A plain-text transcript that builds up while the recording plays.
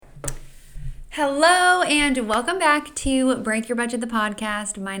Hello and welcome back to Break Your Budget, the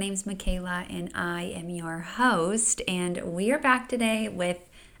podcast. My name's Michaela and I am your host, and we are back today with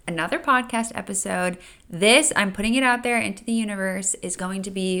another podcast episode. This, I'm putting it out there into the universe, is going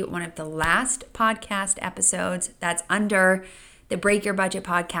to be one of the last podcast episodes that's under the Break Your Budget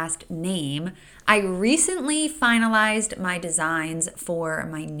podcast name. I recently finalized my designs for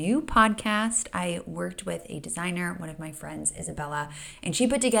my new podcast. I worked with a designer, one of my friends, Isabella, and she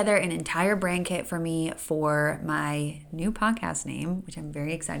put together an entire brand kit for me for my new podcast name, which I'm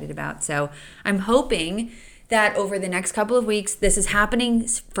very excited about. So I'm hoping that over the next couple of weeks, this is happening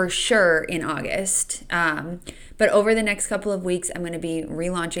for sure in August, but over the next couple of weeks, I'm going to be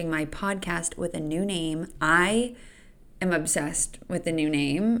relaunching my podcast with a new name. I'm obsessed with the new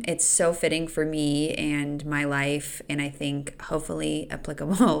name. It's so fitting for me and my life, and I think hopefully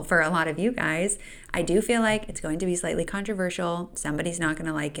applicable for a lot of you guys. I do feel like it's going to be slightly controversial. Somebody's not going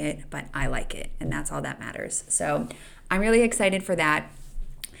to like it, but I like it, and that's all that matters. So I'm really excited for that.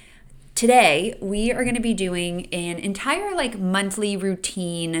 Today, we are going to be doing an entire monthly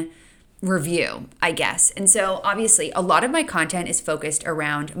routine review, I guess. And so obviously a lot of my content is focused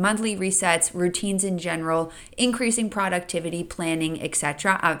around monthly resets, routines in general, increasing productivity, planning,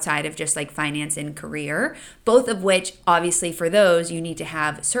 etc., outside of just finance and career, both of which obviously for those you need to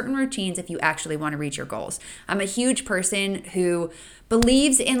have certain routines if you actually want to reach your goals. I'm a huge person who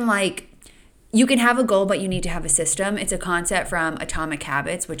believes in you can have a goal, but you need to have a system. It's a concept from Atomic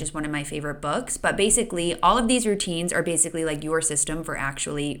Habits, which is one of my favorite books. But basically, all of these routines are basically your system for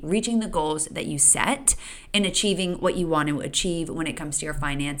actually reaching the goals that you set and achieving what you want to achieve when it comes to your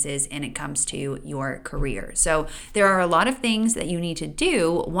finances and it comes to your career. So there are a lot of things that you need to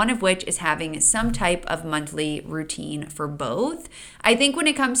do, one of which is having some type of monthly routine for both. I think when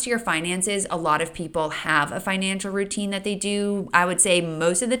it comes to your finances, a lot of people have a financial routine that they do, I would say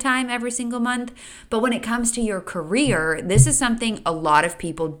most of the time, every single month. But when it comes to your career, this is something a lot of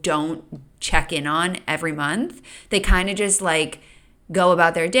people don't check in on every month. They kind of just go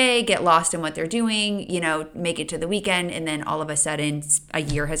about their day, get lost in what they're doing, make it to the weekend, and then all of a sudden a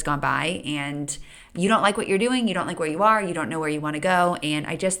year has gone by and you don't like what you're doing, you don't like where you are, you don't know where you want to go. And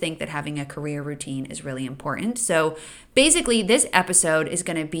I just think that having a career routine is really important. So basically this episode is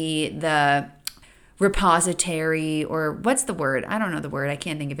going to be the repository, or what's the word? I don't know the word. I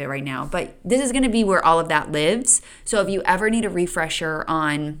can't think of it right now. But this is going to be where all of that lives. So if you ever need a refresher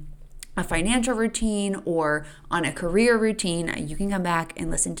on a financial routine or on a career routine, you can come back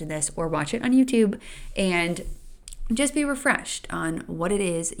and listen to this or watch it on YouTube and just be refreshed on what it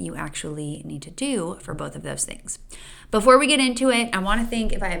is you actually need to do for both of those things. Before we get into it, I want to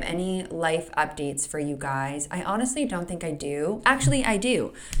think if I have any life updates for you guys. I honestly don't think I do. Actually, I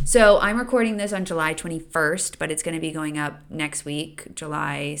do. So I'm recording this on July 21st, but it's going to be going up next week,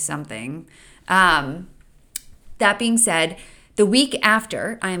 July something. That being said, the week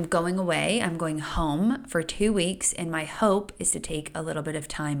after, I am going away. I'm going home for 2 weeks, and my hope is to take a little bit of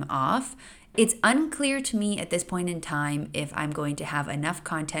time off. It's unclear to me at this point in time if I'm going to have enough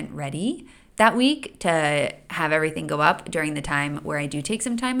content ready that week to have everything go up during the time where I do take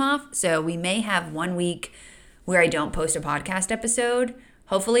some time off. So we may have 1 week where I don't post a podcast episode.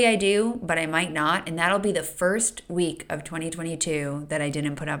 Hopefully I do, but I might not. And that'll be the first week of 2022 that I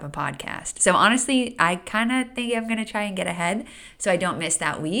didn't put up a podcast. So honestly, I kind of think I'm going to try and get ahead so I don't miss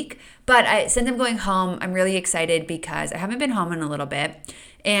that week. But since I'm going home, I'm really excited because I haven't been home in a little bit.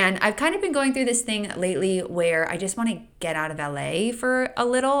 And I've kind of been going through this thing lately where I just want to get out of LA for a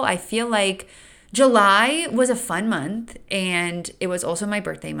little. I feel like July was a fun month and it was also my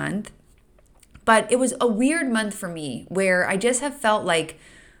birthday month. But it was a weird month for me where I just have felt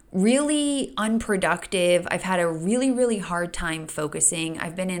really unproductive. I've had a really, really hard time focusing.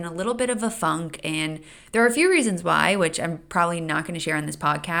 I've been in a little bit of a funk, and there are a few reasons why, which I'm probably not going to share on this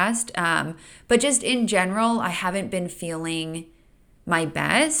podcast. But just in general, I haven't been feeling my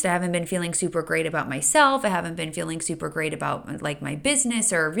best. I haven't been feeling super great about myself. I haven't been feeling super great about my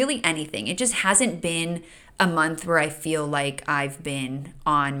business or really anything. It just hasn't been a month where I feel like I've been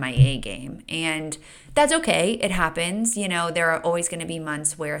on my A game. And that's okay. It happens. There are always going to be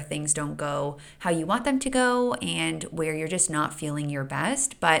months where things don't go how you want them to go and where you're just not feeling your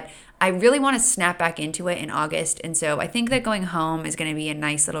best. But I really want to snap back into it in August. And so I think that going home is going to be a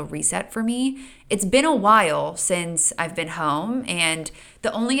nice little reset for me. It's been a while since I've been home. And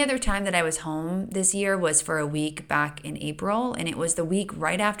the only other time that I was home this year was for a week back in April. And it was the week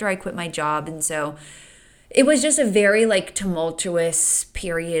right after I quit my job. And so it was just a very tumultuous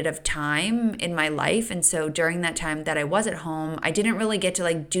period of time in my life. And so during that time that I was at home, I didn't really get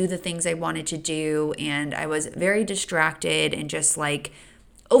to do the things I wanted to do. And I was very distracted and just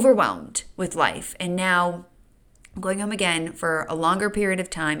overwhelmed with life. And now I'm going home again for a longer period of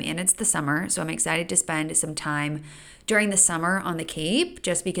time, and it's the summer. So I'm excited to spend some time during the summer on the Cape,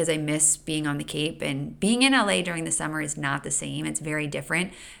 just because I miss being on the Cape, and being in LA during the summer is not the same. It's very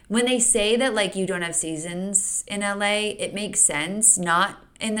different. When they say that like you don't have seasons in LA, it makes sense, not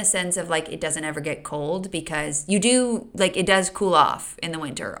in the sense of like it doesn't ever get cold, because you do, like it does cool off in the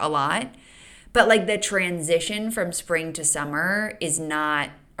winter a lot. But like the transition from spring to summer is not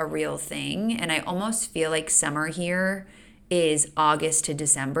a real thing. And I almost feel like summer here is August to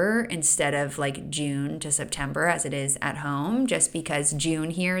December instead of like June to September as it is at home, just because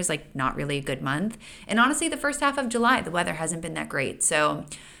June here is like not really a good month. And honestly, the first half of July, the weather hasn't been that great. So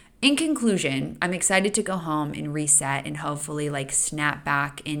in conclusion, I'm excited to go home and reset and hopefully like snap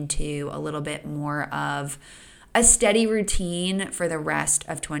back into a little bit more of a steady routine for the rest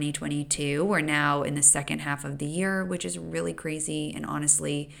of 2022. We're now in the second half of the year, which is really crazy and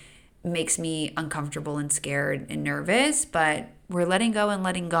honestly makes me uncomfortable and scared and nervous, but we're letting go and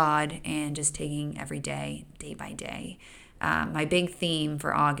letting God and just taking every day, day by day. My big theme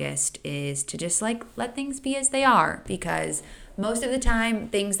for August is to just like let things be as they are, because most of the time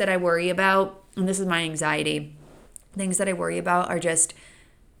things that I worry about, and this is my anxiety, things that I worry about are just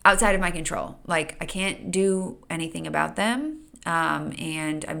outside of my control. Like I can't do anything about them.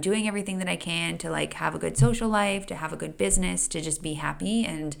 And I'm doing everything that I can to like have a good social life, to have a good business, to just be happy.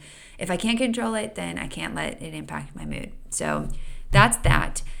 And if I can't control it, then I can't let it impact my mood. So that's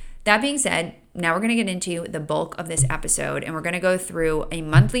that. That being said, now we're going to get into the bulk of this episode, and we're going to go through a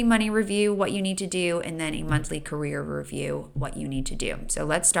monthly money review, what you need to do, and then a monthly career review, what you need to do. So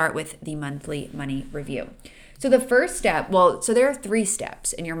let's start with the monthly money review. So the first step, so there are 3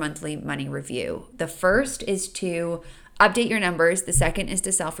 steps in your monthly money review. The first is to update your numbers. The second is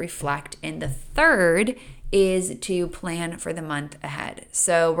to self-reflect. And the third is to plan for the month ahead.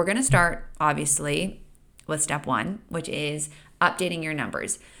 So we're going to start, obviously, with step 1, which is updating your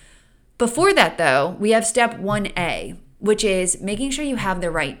numbers. Before that, though, we have step 1A, which is making sure you have the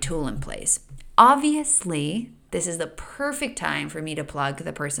right tool in place. Obviously, this is the perfect time for me to plug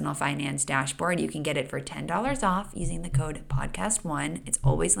the Personal Finance Dashboard. You can get it for $10 off using the code podcast1. It's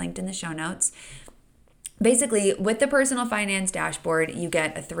always linked in the show notes. Basically, with the Personal Finance Dashboard, you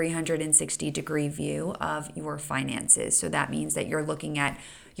get a 360-degree view of your finances. So that means that you're looking at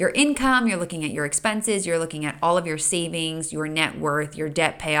your income, you're looking at your expenses, you're looking at all of your savings, your net worth, your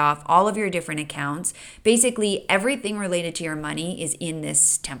debt payoff, all of your different accounts. Basically, everything related to your money is in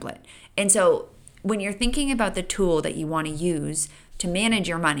this template. And so when you're thinking about the tool that you want to use to manage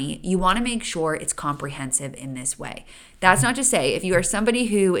your money, you want to make sure it's comprehensive in this way. That's not to say if you are somebody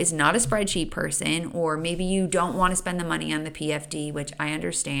who is not a spreadsheet person, or maybe you don't want to spend the money on the PFD, which I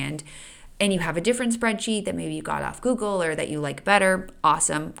understand, and you have a different spreadsheet that maybe you got off Google or that you like better,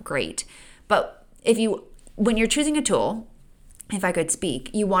 awesome, great. But when you're choosing a tool, if I could speak,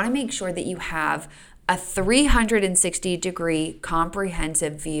 you want to make sure that you have a 360-degree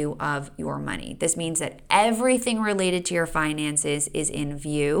comprehensive view of your money. This means that everything related to your finances is in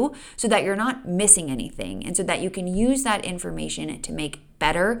view, so that you're not missing anything, and so that you can use that information to make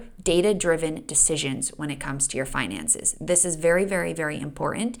better data-driven decisions when it comes to your finances. This is very, very, very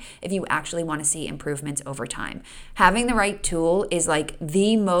important if you actually want to see improvements over time. Having the right tool is like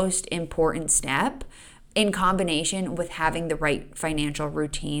the most important step, in combination with having the right financial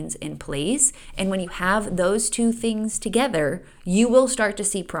routines in place. And when you have those two things together, you will start to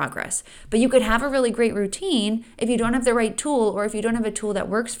see progress. But you could have a really great routine. If you don't have the right tool, or if you don't have a tool that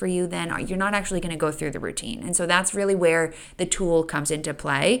works for you, then you're not actually going to go through the routine. And so that's really where the tool comes into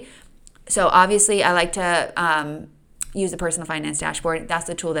play. So obviously I like to use the Personal Finance Dashboard. That's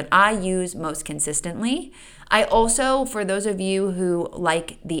the tool that I use most consistently. I also, for those of you who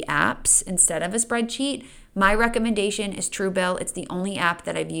like the apps instead of a spreadsheet, my recommendation is Truebill. It's the only app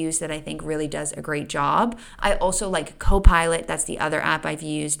that I've used that I think really does a great job. I also like Copilot. That's the other app I've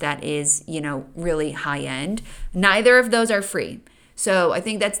used that is, really high end. Neither of those are free. So I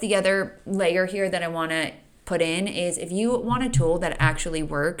think that's the other layer here that I want to put in is if you want a tool that actually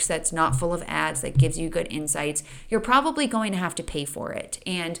works, that's not full of ads, that gives you good insights, you're probably going to have to pay for it.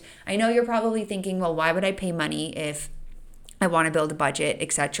 And I know you're probably thinking, well, why would I pay money if I want to build a budget,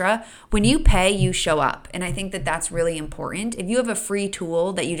 etc. When you pay, you show up. And I think that that's really important. If you have a free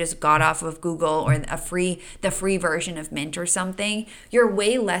tool that you just got off of Google or the free version of Mint or something, you're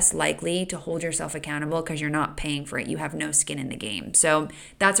way less likely to hold yourself accountable because you're not paying for it. You have no skin in the game. So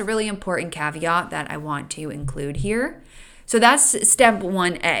that's a really important caveat that I want to include here. So that's step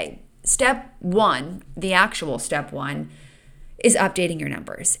 1A. Step 1, the actual step 1, is updating your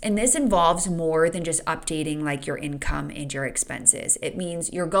numbers. And this involves more than just updating like your income and your expenses. It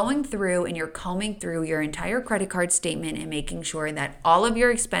means you're going through and you're combing through your entire credit card statement and making sure that all of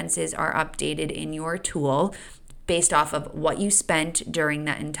your expenses are updated in your tool based off of what you spent during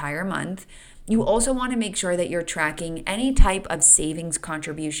that entire month. You also want to make sure that you're tracking any type of savings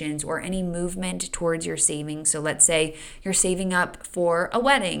contributions or any movement towards your savings. So let's say you're saving up for a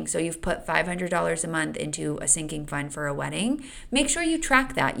wedding. So you've put $500 a month into a sinking fund for a wedding. Make sure you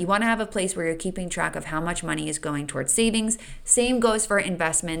track that. You want to have a place where you're keeping track of how much money is going towards savings. Same goes for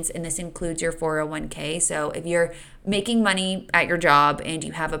investments, and this includes your 401k. So if you're making money at your job and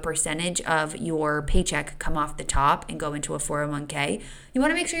you have a percentage of your paycheck come off the top and go into a 401k, you want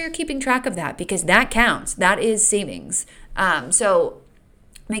to make sure you're keeping track of that because that counts. That is savings. So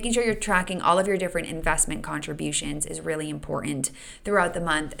making sure you're tracking all of your different investment contributions is really important throughout the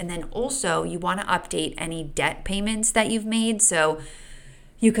month. And then also you want to update any debt payments that you've made. So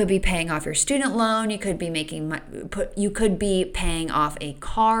you could be paying off your student loan. You could be paying off a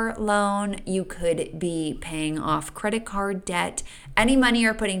car loan. You could be paying off credit card debt. Any money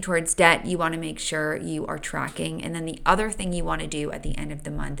you're putting towards debt, you want to make sure you are tracking. And then the other thing you want to do at the end of the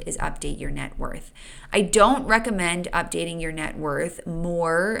month is update your net worth. I don't recommend updating your net worth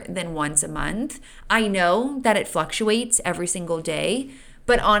more than once a month. I know that it fluctuates every single day,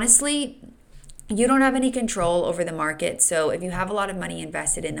 but honestly, you don't have any control over the market. So if you have a lot of money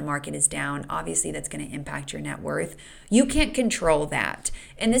invested and the market is down, obviously that's going to impact your net worth. You can't control that.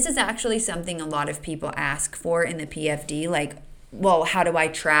 And this is actually something a lot of people ask for in the PFD, like, well, how do I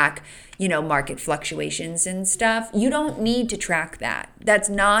track, market fluctuations and stuff? You don't need to track that. That's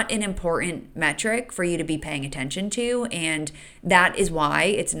not an important metric for you to be paying attention to. And that is why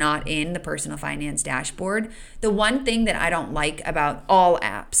it's not in the personal finance dashboard. The one thing that I don't like about all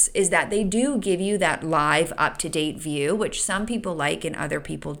apps is that they do give you that live up-to-date view, which some people like and other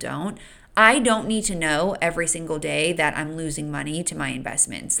people don't. I don't need to know every single day that I'm losing money to my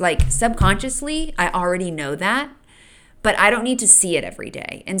investments. Like subconsciously, I already know that. But I don't need to see it every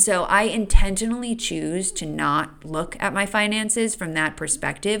day. And so I intentionally choose to not look at my finances from that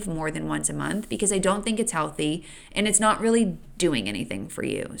perspective more than once a month because I don't think it's healthy and it's not really doing anything for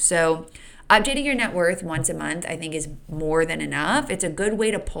you. So updating your net worth once a month, I think, is more than enough. It's a good way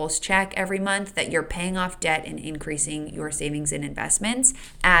to pulse check every month that you're paying off debt and increasing your savings and investments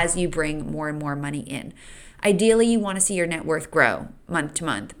as you bring more and more money in. Ideally, you want to see your net worth grow month to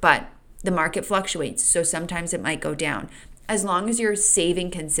month, but the market fluctuates, so sometimes it might go down. As long as you're saving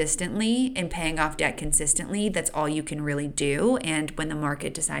consistently and paying off debt consistently, that's all you can really do. And when the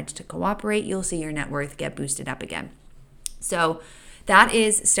market decides to cooperate, you'll see your net worth get boosted up again. So that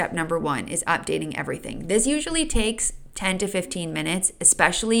is step number one, is updating everything. This usually takes 10 to 15 minutes,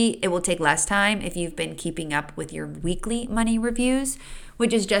 especially it will take less time if you've been keeping up with your weekly money reviews,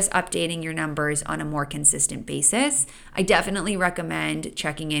 which is just updating your numbers on a more consistent basis. I definitely recommend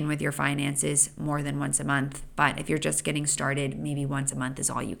checking in with your finances more than once a month, but if you're just getting started, maybe once a month is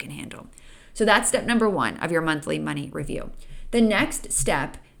all you can handle. So that's step number one of your monthly money review. The next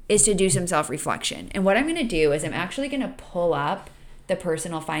step is to do some self-reflection. And what I'm going to do is I'm actually going to pull up the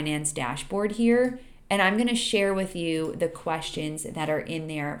personal finance dashboard here, and I'm going to share with you the questions that are in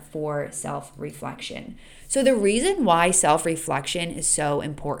there for self-reflection. So the reason why self-reflection is so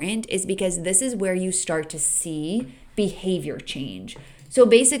important is because this is where you start to see behavior change. So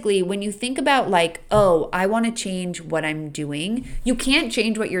basically, when you think about like, oh, I want to change what I'm doing, you can't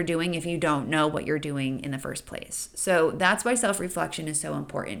change what you're doing if you don't know what you're doing in the first place. So that's why self-reflection is so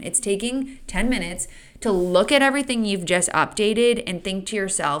important. It's taking 10 minutes to look at everything you've just updated and think to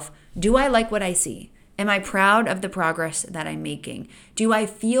yourself, do I like what I see? Am I proud of the progress that I'm making? Do I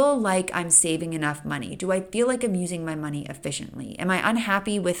feel like I'm saving enough money? Do I feel like I'm using my money efficiently? Am I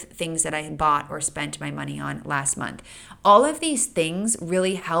unhappy with things that I bought or spent my money on last month? All of these things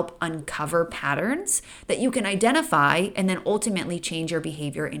really help uncover patterns that you can identify and then ultimately change your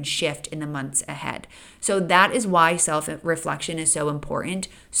behavior and shift in the months ahead. So that is why self-reflection is so important.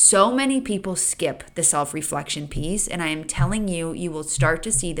 So many people skip the self-reflection piece, and I am telling you, you will start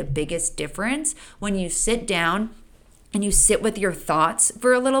to see the biggest difference when you sit down and you sit with your thoughts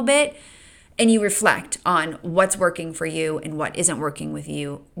for a little bit and you reflect on what's working for you and what isn't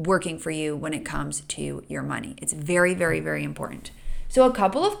working for you when it comes to your money. It's very, very, very important. So a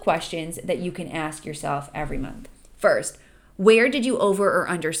couple of questions that you can ask yourself every month. First, where did you over or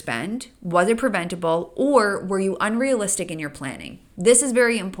underspend? Was it preventable, or were you unrealistic in your planning? This is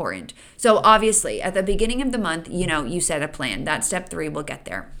very important. So obviously at the beginning of the month, you set a plan. That's step 3, we'll get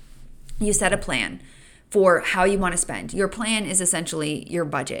there. You set a plan. for how you want to spend. Your plan is essentially your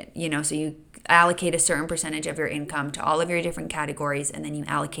budget, so you allocate a certain percentage of your income to all of your different categories, and then you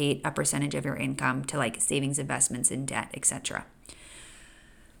allocate a percentage of your income to like savings, investments, and debt, etc.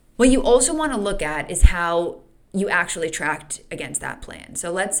 What you also want to look at is how you actually tracked against that plan.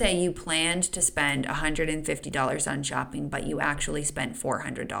 So let's say you planned to spend $150 on shopping, but you actually spent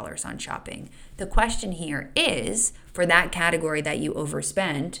 $400 on shopping. The question here is, for that category that you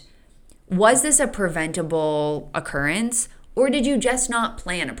overspent, was this a preventable occurrence, or did you just not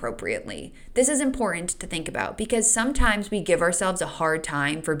plan appropriately? This is important to think about because sometimes we give ourselves a hard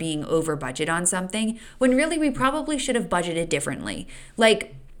time for being over budget on something when really we probably should have budgeted differently.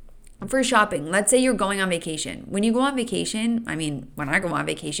 Like for shopping, let's say you're going on vacation. When you go on vacation, when I go on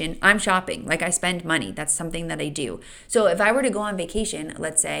vacation, I'm shopping. Like I spend money. That's something that I do. So if I were to go on vacation,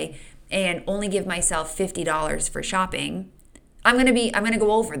 let's say, and only give myself $50 for shopping, I'm going to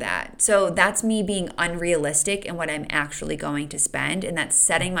go over that. So that's me being unrealistic in what I'm actually going to spend, and that's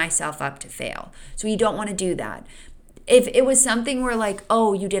setting myself up to fail. So you don't want to do that. If it was something where like,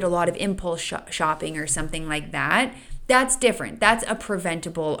 oh, you did a lot of impulse shopping or something like that, that's different. That's a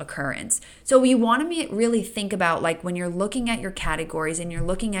preventable occurrence. So you want to really think about like when you're looking at your categories and you're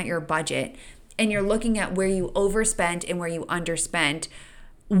looking at your budget and you're looking at where you overspent and where you underspent,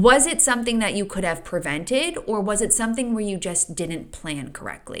 was it something that you could have prevented, or was it something where you just didn't plan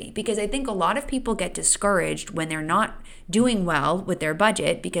correctly? Because I think a lot of people get discouraged when they're not doing well with their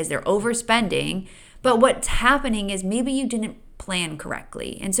budget because they're overspending. But what's happening is maybe you didn't plan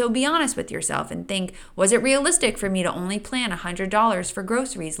correctly. And so be honest with yourself and think, was it realistic for me to only plan $100 for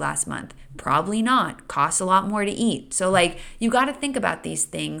groceries last month? Probably not. Costs a lot more to eat. So like you got to think about these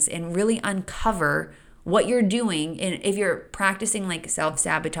things and really uncover what you're doing, and if you're practicing like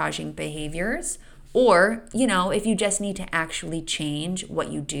self-sabotaging behaviors, or if you just need to actually change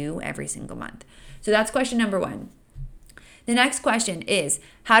what you do every single month. So that's question number 1. The next question is,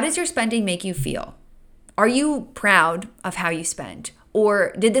 how does your spending make you feel? Are you proud of how you spend?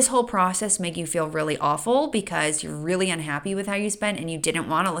 Or did this whole process make you feel really awful because you're really unhappy with how you spent and you didn't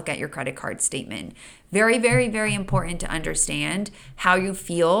want to look at your credit card statement? Very, very, very important to understand how you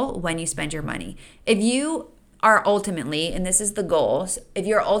feel when you spend your money. If you are ultimately, and this is the goal, if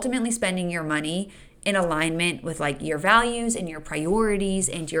you're ultimately spending your money in alignment with like your values and your priorities,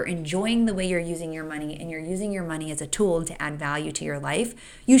 and you're enjoying the way you're using your money, and you're using your money as a tool to add value to your life,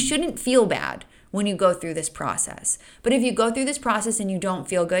 you shouldn't feel bad when you go through this process. But if you go through this process and you don't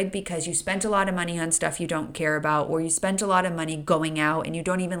feel good because you spent a lot of money on stuff you don't care about, or you spent a lot of money going out and you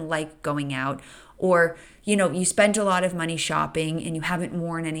don't even like going out, or you spent a lot of money shopping and you haven't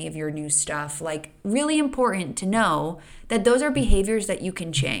worn any of your new stuff, like really important to know that those are behaviors that you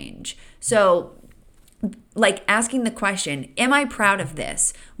can change. So like asking the question, am I proud of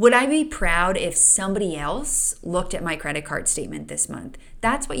this? Would I be proud if somebody else looked at my credit card statement this month?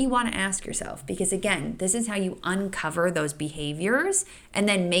 That's what you want to ask yourself, because again, this is how you uncover those behaviors and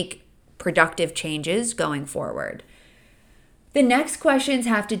then make productive changes going forward. The next questions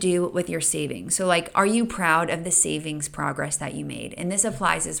have to do with your savings. So like, are you proud of the savings progress that you made? And this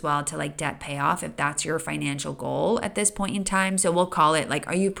applies as well to like debt payoff if that's your financial goal at this point in time. So we'll call it like,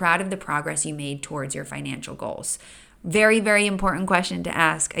 are you proud of the progress you made towards your financial goals? Very, very important question to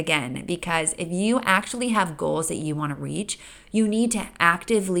ask again, because if you actually have goals that you want to reach, you need to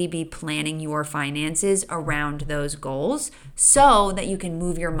actively be planning your finances around those goals so that you can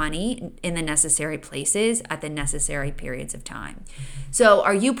move your money in the necessary places at the necessary periods of time. So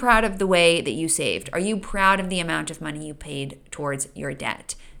are you proud of the way that you saved? Are you proud of the amount of money you paid towards your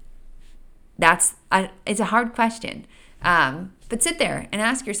debt? It's a hard question. But sit there and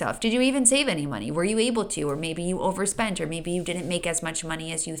ask yourself, did you even save any money? Were you able to? Or maybe you overspent, or maybe you didn't make as much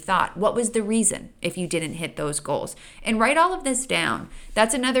money as you thought. What was the reason if you didn't hit those goals? And write all of this down.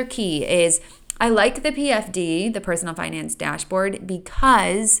 That's another key is I like the PFD, the Personal Finance Dashboard,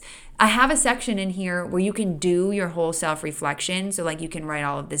 because I have a section in here where you can do your whole self-reflection. So like you can write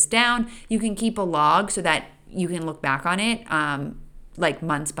all of this down. You can keep a log so that you can look back on it like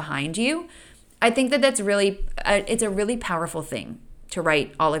months behind you. I think that that's really, it's a really powerful thing to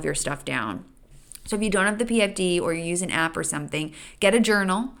write all of your stuff down. So if you don't have the PFD or you use an app or something, get a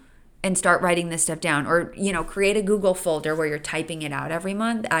journal and start writing this stuff down, or, create a Google folder where you're typing it out every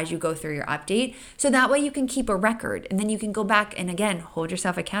month as you go through your update. So that way you can keep a record, and then you can go back and again, hold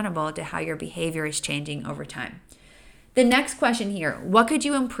yourself accountable to how your behavior is changing over time. The next question here, what could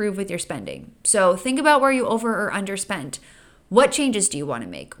you improve with your spending? So think about where you over or underspent. What changes do you want to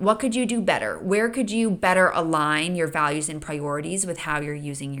make? What could you do better? Where could you better align your values and priorities with how you're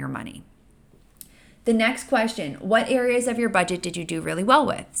using your money? The next question, what areas of your budget did you do really well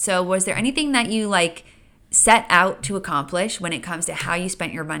with? So was there anything that you set out to accomplish when it comes to how you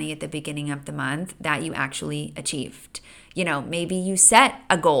spent your money at the beginning of the month that you actually achieved. Maybe you set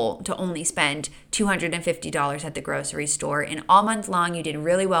a goal to only spend $250 at the grocery store, and all month long you did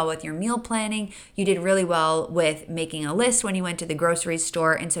really well with your meal planning. You did really well with making a list when you went to the grocery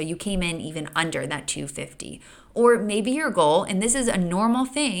store, and so you came in even under that $250. Or maybe your goal, and this is a normal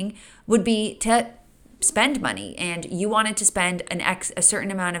thing, would be to spend money, and you wanted to spend a certain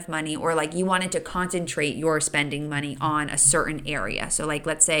amount of money, or like you wanted to concentrate your spending money on a certain area. So like,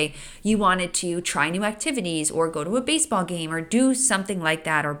 let's say you wanted to try new activities or go to a baseball game or do something like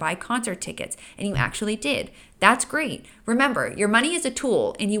that, or buy concert tickets, and you actually did. That's great. Remember, your money is a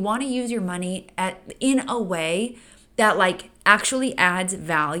tool, and you want to use your money in a way that like actually adds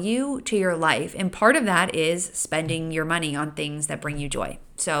value to your life. And part of that is spending your money on things that bring you joy.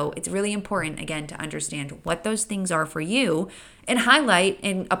 So it's really important, again, to understand what those things are for you and highlight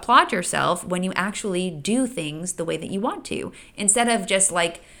and applaud yourself when you actually do things the way that you want to, instead of just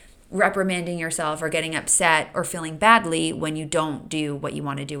like reprimanding yourself or getting upset or feeling badly when you don't do what you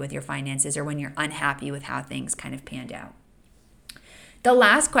want to do with your finances, or when you're unhappy with how things kind of panned out. The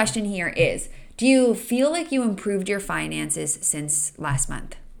last question here is, do you feel like you improved your finances since last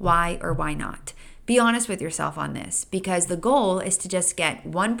month? Why or why not? Be honest with yourself on this, because the goal is to just get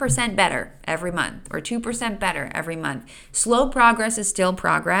 1% better every month or 2% better every month. Slow progress is still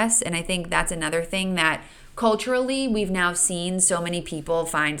progress. And I think that's another thing that culturally we've now seen so many people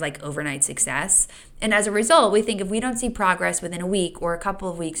find like overnight success. And as a result, we think if we don't see progress within a week or a couple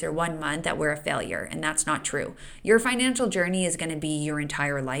of weeks or 1 month, that we're a failure. And that's not true. Your financial journey is going to be your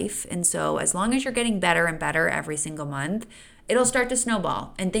entire life. And so as long as you're getting better and better every single month, it'll start to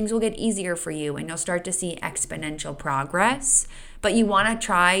snowball and things will get easier for you, and you'll start to see exponential progress. But you want to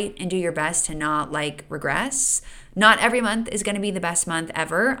try and do your best to not like regress. Not every month is going to be the best month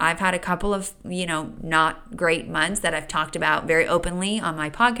ever. I've had a couple of, not great months that I've talked about very openly on my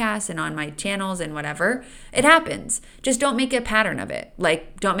podcast and on my channels and whatever. It happens. Just don't make a pattern of it.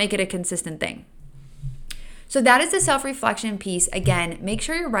 Like, don't make it a consistent thing. So that is the self-reflection piece. Again, make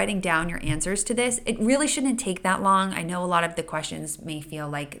sure you're writing down your answers to this. It really shouldn't take that long. I know a lot of the questions may feel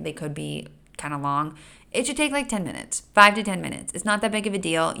like they could be kind of long. It should take like 10 minutes, 5 to 10 minutes. It's not that big of a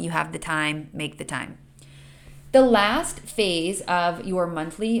deal. You have the time, make the time. The last phase of your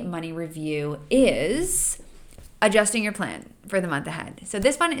monthly money review is adjusting your plan for the month ahead. So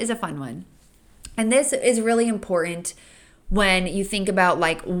this one is a fun one. And this is really important when you think about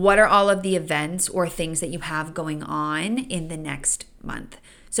like, what are all of the events or things that you have going on in the next month.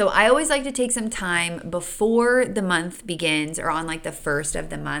 So I always like to take some time before the month begins, or on like the first of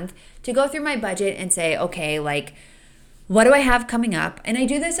the month, to go through my budget and say, okay, like, what do I have coming up? And I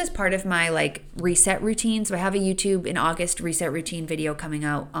do this as part of my like reset routine. So I have a YouTube in August reset routine video coming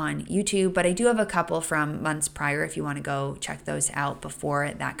out on YouTube, but I do have a couple from months prior if you want to go check those out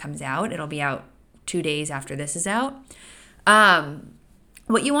before that comes out. It'll be out 2 days after this is out.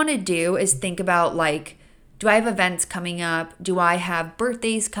 What you want to do is think about like, do I have events coming up? Do I have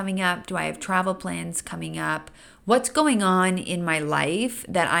birthdays coming up? Do I have travel plans coming up? What's going on in my life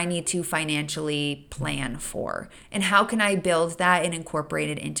that I need to financially plan for? And how can I build that and incorporate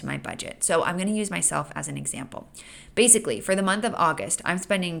it into my budget? So I'm going to use myself as an example. Basically, for the month of August, I'm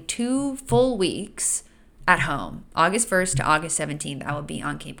spending 2 full weeks at home. August 1st to August 17th, I will be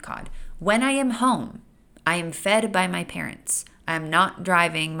on Cape Cod. When I am home, I am fed by my parents. I am not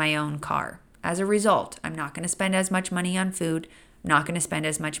driving my own car. As a result, I'm not going to spend as much money on food, I'm not going to spend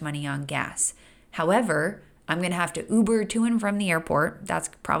as much money on gas. However, I'm going to have to Uber to and from the airport. That's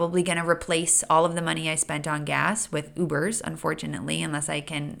probably going to replace all of the money I spent on gas with Ubers, unfortunately, unless I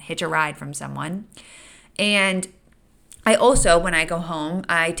can hitch a ride from someone. And I also, when I go home,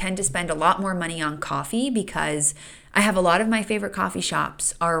 I tend to spend a lot more money on coffee because I have a lot of my favorite coffee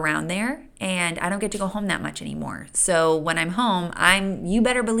shops are around there, and I don't get to go home that much anymore. So when I'm home, you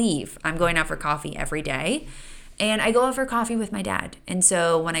better believe I'm going out for coffee every day. And I go out for coffee with my dad. And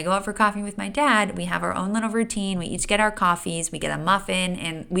so when I go out for coffee with my dad, we have our own little routine. We each get our coffees, we get a muffin,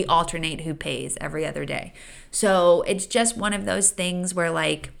 and we alternate who pays every other day. So it's just one of those things where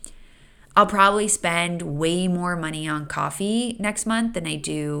like, I'll probably spend way more money on coffee next month than I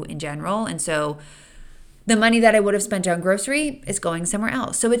do in general. And so the money that I would have spent on grocery is going somewhere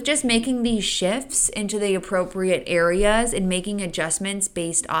else. So it's just making these shifts into the appropriate areas and making adjustments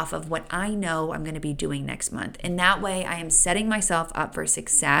based off of what I know I'm going to be doing next month. And that way I am setting myself up for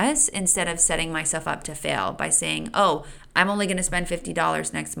success instead of setting myself up to fail by saying, oh, I'm only going to spend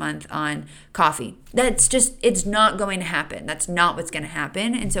 $50 next month on coffee. It's not going to happen. That's not what's going to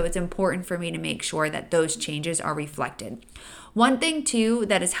happen. And so it's important for me to make sure that those changes are reflected. One thing too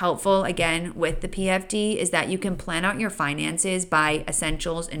that is helpful, again, with the PFD is that you can plan out your finances by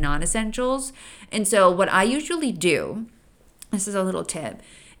essentials and non-essentials. And so what I usually do, this is a little tip,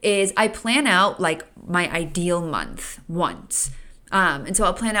 is I plan out like my ideal month once. And so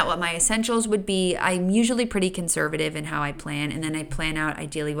I'll plan out what my essentials would be. I'm usually pretty conservative in how I plan. And then I plan out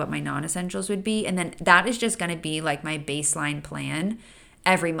ideally what my non-essentials would be. And then that is just going to be like my baseline plan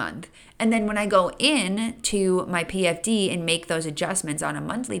every month. And then when I go in to my PFD and make those adjustments on a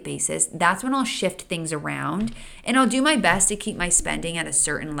monthly basis, that's when I'll shift things around and I'll do my best to keep my spending at a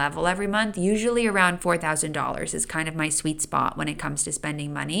certain level every month. Usually around $4,000 is kind of my sweet spot when it comes to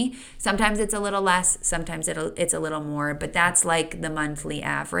spending money. Sometimes it's a little less, sometimes it's a little more, but that's like the monthly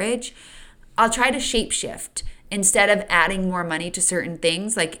average. I'll try to shape shift. Instead of adding more money to certain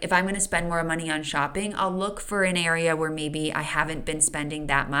things, like if I'm going to spend more money on shopping, I'll look for an area where maybe I haven't been spending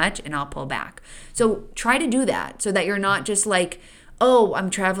that much and I'll pull back. So try to do that so that you're not just like, oh, I'm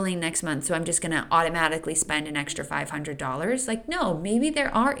traveling next month, so I'm just going to automatically spend an extra $500. Like, no, maybe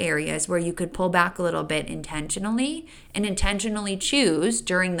there are areas where you could pull back a little bit intentionally and intentionally choose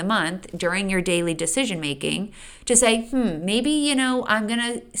during the month, during your daily decision making, to say, maybe, I'm going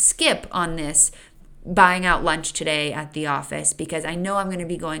to skip on this buying out lunch today at the office because I know I'm going to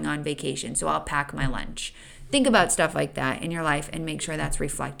be going on vacation, so I'll pack my lunch. Think about stuff like that in your life and make sure that's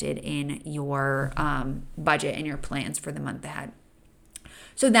reflected in your budget and your plans for the month ahead.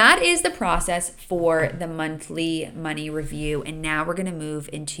 So that is the process for the monthly money review. And now we're going to move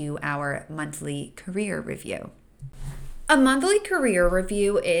into our monthly career review. A monthly career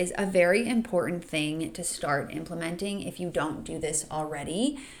review is a very important thing to start implementing if you don't do this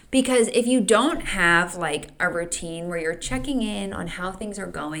already. Because if you don't have like a routine where you're checking in on how things are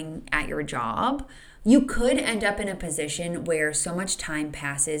going at your job, you could end up in a position where so much time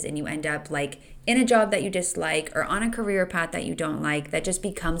passes and you end up like in a job that you dislike or on a career path that you don't like that just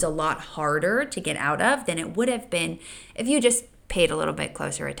becomes a lot harder to get out of than it would have been if you just paid a little bit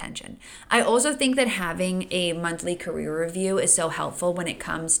closer attention. I also think that having a monthly career review is so helpful when it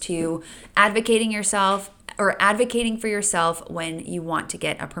comes to advocating for yourself when you want to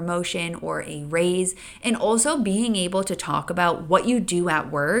get a promotion or a raise, and also being able to talk about what you do at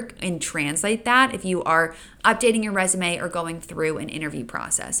work and translate that if you are updating your resume or going through an interview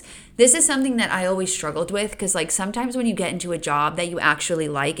process. This is something that I always struggled with because like sometimes when you get into a job that you actually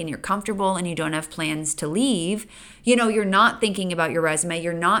like and you're comfortable and you don't have plans to leave, you're not thinking about your resume,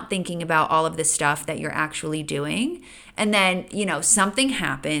 you're not thinking about all of the stuff that you're actually doing. And then, something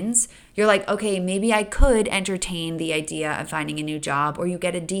happens. You're like, okay, maybe I could entertain the idea of finding a new job, or you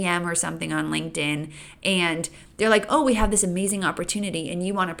get a DM or something on LinkedIn and they're like, oh, we have this amazing opportunity and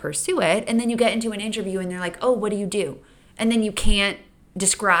you want to pursue it. And then you get into an interview and they're like, oh, what do you do? And then you can't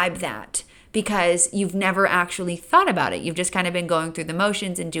describe that because you've never actually thought about it. You've just kind of been going through the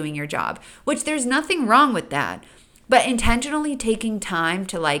motions and doing your job, which there's nothing wrong with that. But intentionally taking time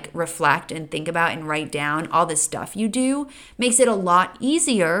to like reflect and think about and write down all the stuff you do makes it a lot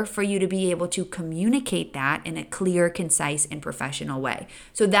easier for you to be able to communicate that in a clear, concise, and professional way.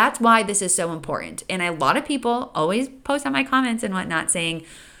 So that's why this is so important. And a lot of people always post on my comments and whatnot saying,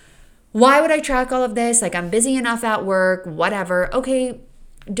 why would I track all of this? Like I'm busy enough at work, whatever. Okay,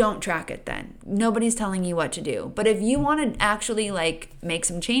 don't track it then. Nobody's telling you what to do. But if you want to actually like make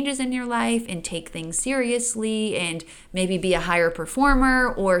some changes in your life and take things seriously and maybe be a higher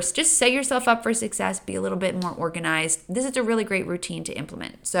performer or just set yourself up for success, be a little bit more organized, this is a really great routine to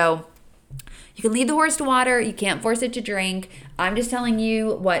implement. So you can lead the horse to water. You can't force it to drink. I'm just telling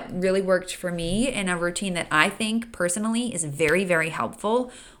you what really worked for me in a routine that I think personally is very, very helpful.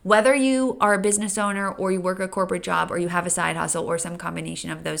 Whether you are a business owner or you work a corporate job or you have a side hustle or some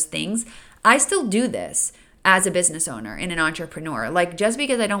combination of those things, I still do this as a business owner and an entrepreneur. Like just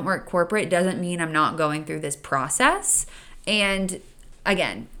because I don't work corporate doesn't mean I'm not going through this process. And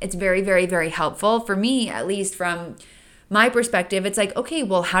again, it's very, very, very helpful for me, at least from my perspective. It's like, okay,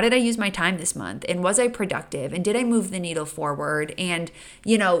 well, how did I use my time this month? And was I productive? And did I move the needle forward? And,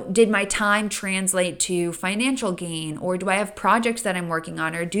 did my time translate to financial gain? Or do I have projects that I'm working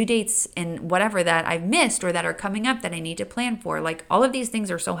on or due dates and whatever that I've missed or that are coming up that I need to plan for? Like all of these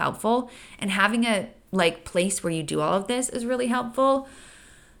things are so helpful. And having a place where you do all of this is really helpful.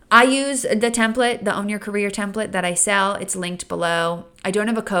 I use the template, the Own Your Career template that I sell. It's linked below. I don't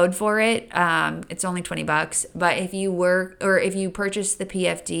have a code for it. It's only $20. But if you purchase the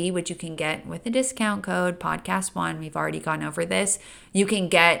PFD, which you can get with the discount code podcast1, we've already gone over this. You can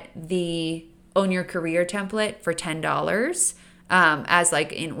get the Own Your Career template for $10 as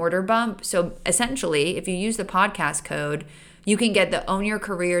like an order bump. So essentially, if you use the podcast code, you can get the Own Your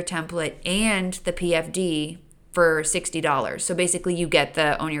Career template and the PFD for $60. So basically, you get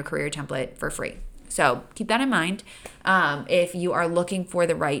the Own Your Career template for free. So keep that in mind if you are looking for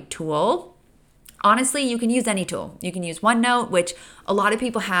the right tool. Honestly, you can use any tool. You can use OneNote, which a lot of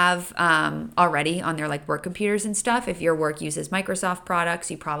people have already on their like work computers and stuff. If your work uses Microsoft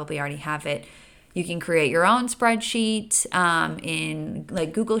products, you probably already have it. You can create your own spreadsheet in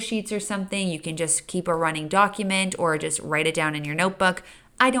like Google Sheets or something. You can just keep a running document or just write it down in your notebook.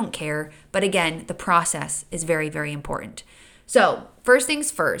 I don't care. But again, the process is very, very important. So first things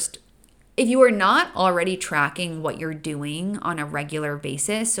first, if you are not already tracking what you're doing on a regular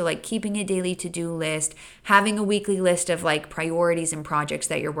basis, so like keeping a daily to-do list, having a weekly list of like priorities and projects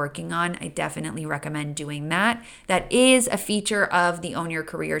that you're working on, I definitely recommend doing that. That is a feature of the Own Your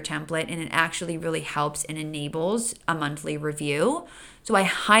Career template, and it actually really helps and enables a monthly review. So I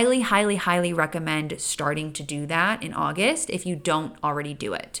highly, highly, highly recommend starting to do that in August if you don't already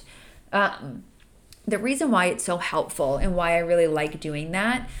do it. The reason why it's so helpful and why I really like doing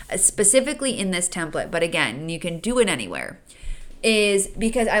that, specifically in this template, but again, you can do it anywhere, is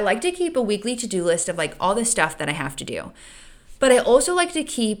because I like to keep a weekly to-do list of like all the stuff that I have to do. But I also like to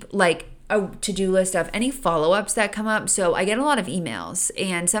keep like a to-do list of any follow-ups that come up. So I get a lot of emails,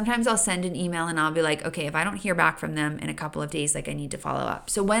 and sometimes I'll send an email and I'll be like, okay, if I don't hear back from them in a couple of days, like I need to follow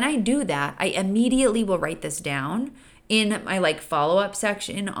up. So when I do that, I immediately will write this down in my like follow-up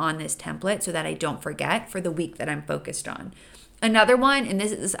section on this template so that I don't forget for the week that I'm focused on. Another one, and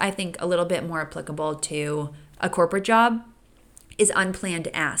this is I think a little bit more applicable to a corporate job, is unplanned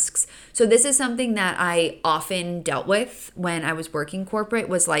asks. So this is something that I often dealt with when I was working corporate,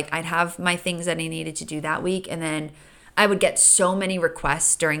 was like I'd have my things that I needed to do that week, and then I would get so many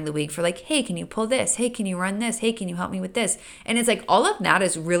requests during the week for like, hey, can you pull this? Hey, can you run this? Hey, can you help me with this? And it's like all of that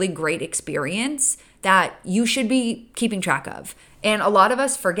is really great experience that you should be keeping track of. And a lot of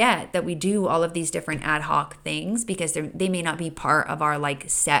us forget that we do all of these different ad hoc things because they may not be part of our like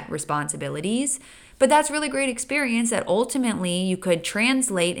set responsibilities. But that's really great experience that ultimately you could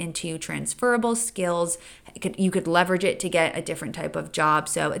translate into transferable skills. You could leverage it to get a different type of job.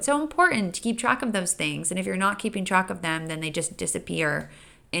 So it's so important to keep track of those things. And if you're not keeping track of them, then they just disappear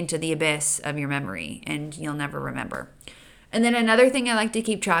into the abyss of your memory and you'll never remember. And then another thing I like to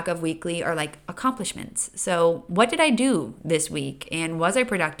keep track of weekly are like accomplishments. So what did I do this week? And was I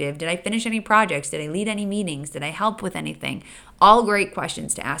productive? Did I finish any projects? Did I lead any meetings? Did I help with anything? All great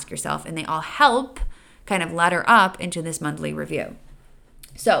questions to ask yourself, and they all help kind of ladder up into this monthly review.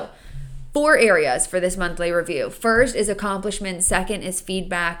 So 4 areas for this monthly review. First is accomplishments. Second is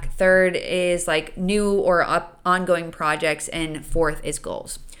feedback. Third is like new or ongoing projects. And fourth is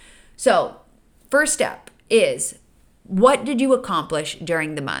goals. So first step is, what did you accomplish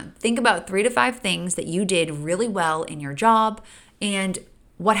during the month? Think about 3 to 5 things that you did really well in your job and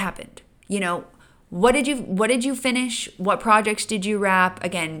what happened. What did you finish? What projects did you wrap?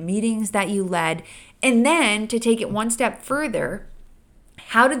 Again, meetings that you led. And then to take it one step further,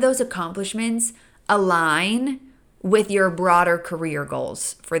 how did those accomplishments align with your broader career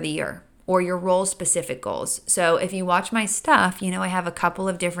goals for the year or your role-specific goals? So if you watch my stuff, I have a couple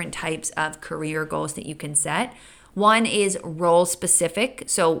of different types of career goals that you can set. One is role-specific.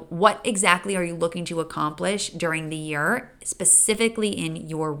 So what exactly are you looking to accomplish during the year, specifically in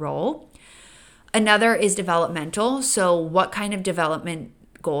your role? Another is developmental. So what kind of development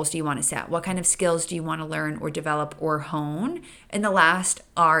goals do you want to set? What kind of skills do you want to learn or develop or hone? And the last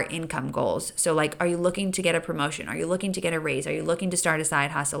are income goals. So like, are you looking to get a promotion? Are you looking to get a raise? Are you looking to start a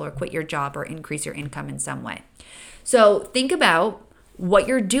side hustle or quit your job or increase your income in some way? So think about what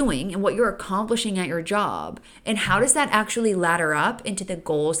you're doing and what you're accomplishing at your job, and how does that actually ladder up into the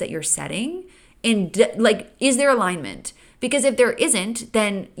goals that you're setting? And like, is there alignment? Because if there isn't,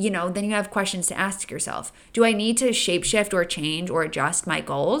 then you have questions to ask yourself. Do I need to shapeshift or change or adjust my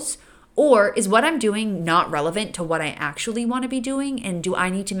goals? Or is what I'm doing not relevant to what I actually want to be doing? And do I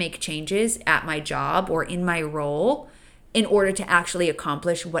need to make changes at my job or in my role in order to actually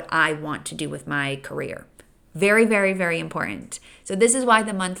accomplish what I want to do with my career? Very, very, very important. So this is why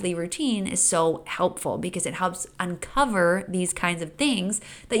the monthly routine is so helpful, because it helps uncover these kinds of things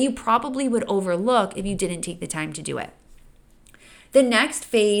that you probably would overlook if you didn't take the time to do it. The next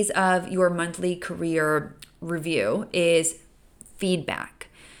phase of your monthly career review is feedback.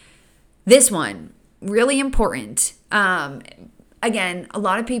 This one, really important. Again, a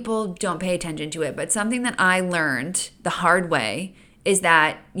lot of people don't pay attention to it, but something that I learned the hard way is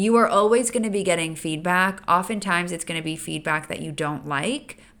that you are always going to be getting feedback. Oftentimes it's going to be feedback that you don't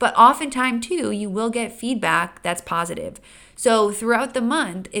like, but oftentimes too, you will get feedback that's positive. So throughout the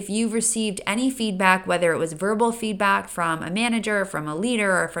month, if you've received any feedback, whether it was verbal feedback from a manager, from a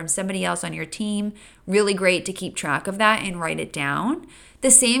leader, or from somebody else on your team, really great to keep track of that and write it down.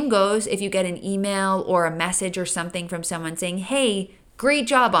 The same goes if you get an email or a message or something from someone saying, hey, great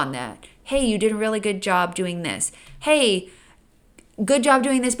job on that. Hey, you did a really good job doing this. Hey, good job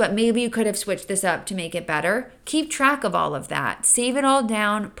doing this, but maybe you could have switched this up to make it better. Keep track of all of that. Save it all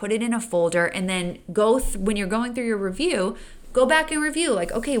down, put it in a folder, and then when you're going through your review, go back and review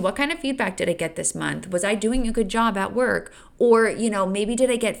like, okay, what kind of feedback did I get this month? Was I doing a good job at work? Or, maybe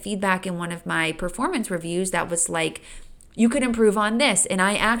did I get feedback in one of my performance reviews that was like, you could improve on this. And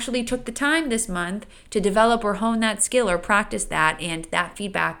I actually took the time this month to develop or hone that skill or practice that. And that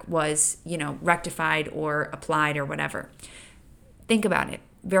feedback was, rectified or applied or whatever. Think about it.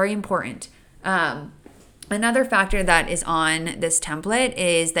 Very important. Another factor that is on this template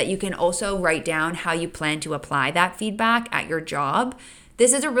is that you can also write down how you plan to apply that feedback at your job.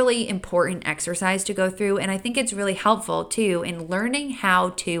 This is a really important exercise to go through, and I think it's really helpful too in learning how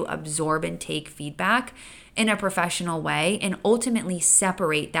to absorb and take feedback in a professional way and ultimately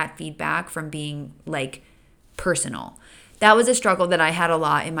separate that feedback from being like personal. That was a struggle that I had a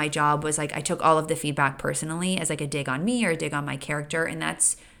lot in my job, was like I took all of the feedback personally as like a dig on me or a dig on my character, and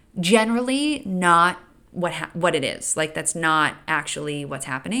that's generally not what it is. Like that's not actually what's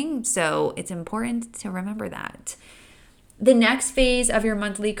happening. So it's important to remember that. The next phase of your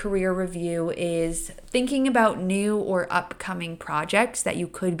monthly career review is thinking about new or upcoming projects that you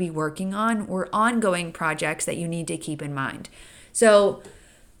could be working on or ongoing projects that you need to keep in mind. So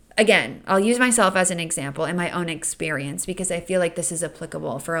again, I'll use myself as an example in my own experience because I feel like this is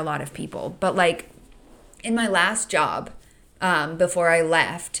applicable for a lot of people. But like in my last job, before I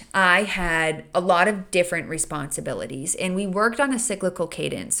left, I had a lot of different responsibilities and we worked on a cyclical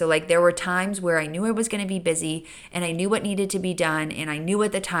cadence. So like there were times where I knew I was going to be busy and I knew what needed to be done and I knew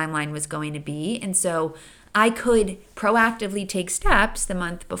what the timeline was going to be. And so I could proactively take steps the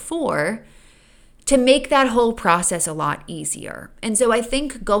month before to make that whole process a lot easier. And so I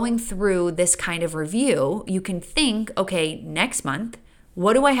think going through this kind of review, you can think, okay, next month,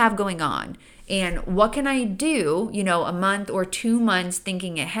 what do I have going on? And what can I do, a month or 2 months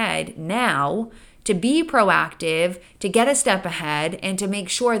thinking ahead now to be proactive, to get a step ahead, and to make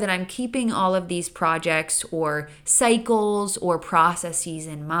sure that I'm keeping all of these projects or cycles or processes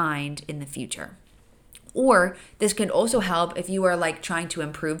in mind in the future. Or this could also help if you are like trying to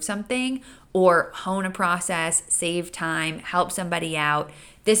improve something or hone a process, save time, help somebody out.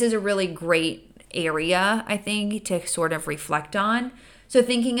 This is a really great area, I think, to sort of reflect on. So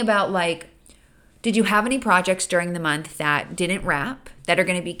thinking about like, did you have any projects during the month that didn't wrap, that are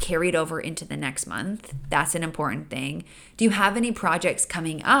going to be carried over into the next month? That's an important thing. Do you have any projects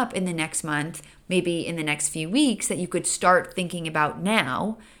coming up in the next month, maybe in the next few weeks, that you could start thinking about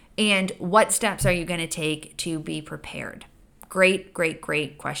now? And what steps are you going to take to be prepared? Great, great,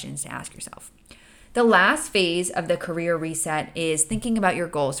 great questions to ask yourself. The last phase of the career reset is thinking about your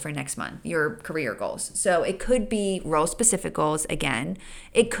goals for next month, your career goals. So it could be role-specific goals again.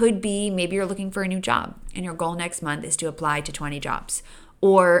 It could be maybe you're looking for a new job and your goal next month is to apply to 20 jobs.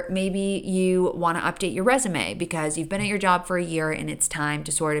 Or maybe you want to update your resume because you've been at your job for a year and it's time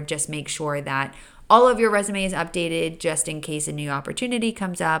to sort of just make sure that all of your resume is updated just in case a new opportunity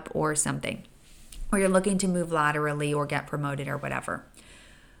comes up or something. Or you're looking to move laterally or get promoted or whatever.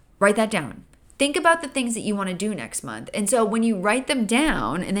 Write that down. Think about the things that you want to do next month. And so when you write them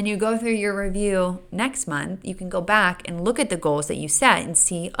down and then you go through your review next month, you can go back and look at the goals that you set and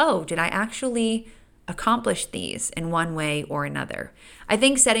see, oh, did I actually accomplish these in one way or another? I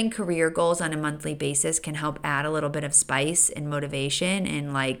think setting career goals on a monthly basis can help add a little bit of spice and motivation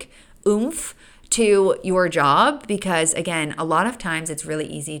and like oomph to your job because, again, a lot of times it's really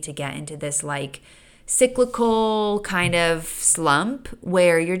easy to get into this like cyclical kind of slump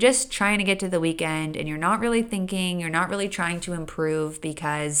where you're just trying to get to the weekend and you're not really thinking, you're not really trying to improve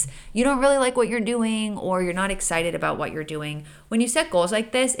because you don't really like what you're doing or you're not excited about what you're doing. When you set goals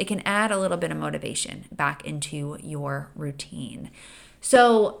like this, it can add a little bit of motivation back into your routine.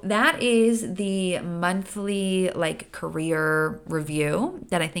 So that is the monthly like career review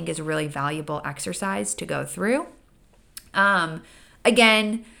that I think is a really valuable exercise to go through.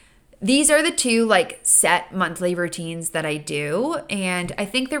 Again, these are the two like set monthly routines that I do, and I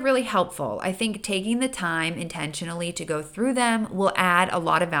think they're really helpful. I think taking the time intentionally to go through them will add a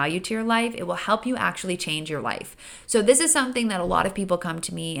lot of value to your life. It will help you actually change your life. So this is something that a lot of people come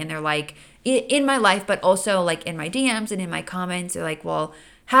to me and they're like, in my life, but also like in my DMs and in my comments, they're like, well,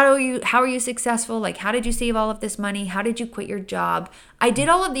 how are you successful? Like, how did you save all of this money? How did you quit your job? I did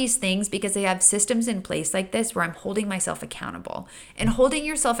all of these things because I have systems in place like this where I'm holding myself accountable. And holding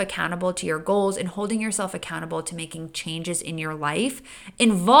yourself accountable to your goals and holding yourself accountable to making changes in your life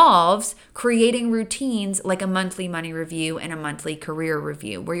involves creating routines like a monthly money review and a monthly career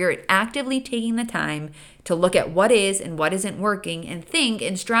review, where you're actively taking the time to look at what is and what isn't working and think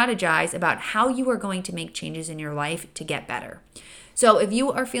and strategize about how you are going to make changes in your life to get better. So if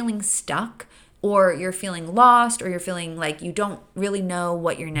you are feeling stuck, or you're feeling lost, or you're feeling like you don't really know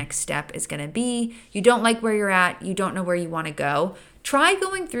what your next step is going to be, you don't like where you're at, you don't know where you want to go, try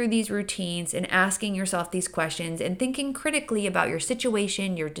going through these routines and asking yourself these questions and thinking critically about your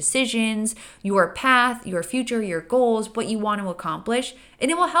situation, your decisions, your path, your future, your goals, what you want to accomplish. And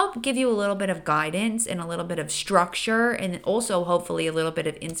it will help give you a little bit of guidance and a little bit of structure, and also hopefully a little bit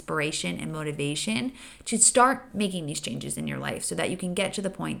of inspiration and motivation to start making these changes in your life so that you can get to the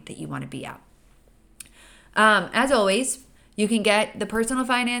point that you want to be at. As always, you can get the personal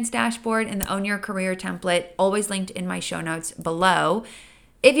finance dashboard and the Own Your Career template, always linked in my show notes below.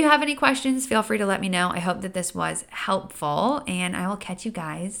 If you have any questions, feel free to let me know. I hope that this was helpful, and I will catch you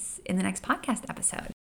guys in the next podcast episode.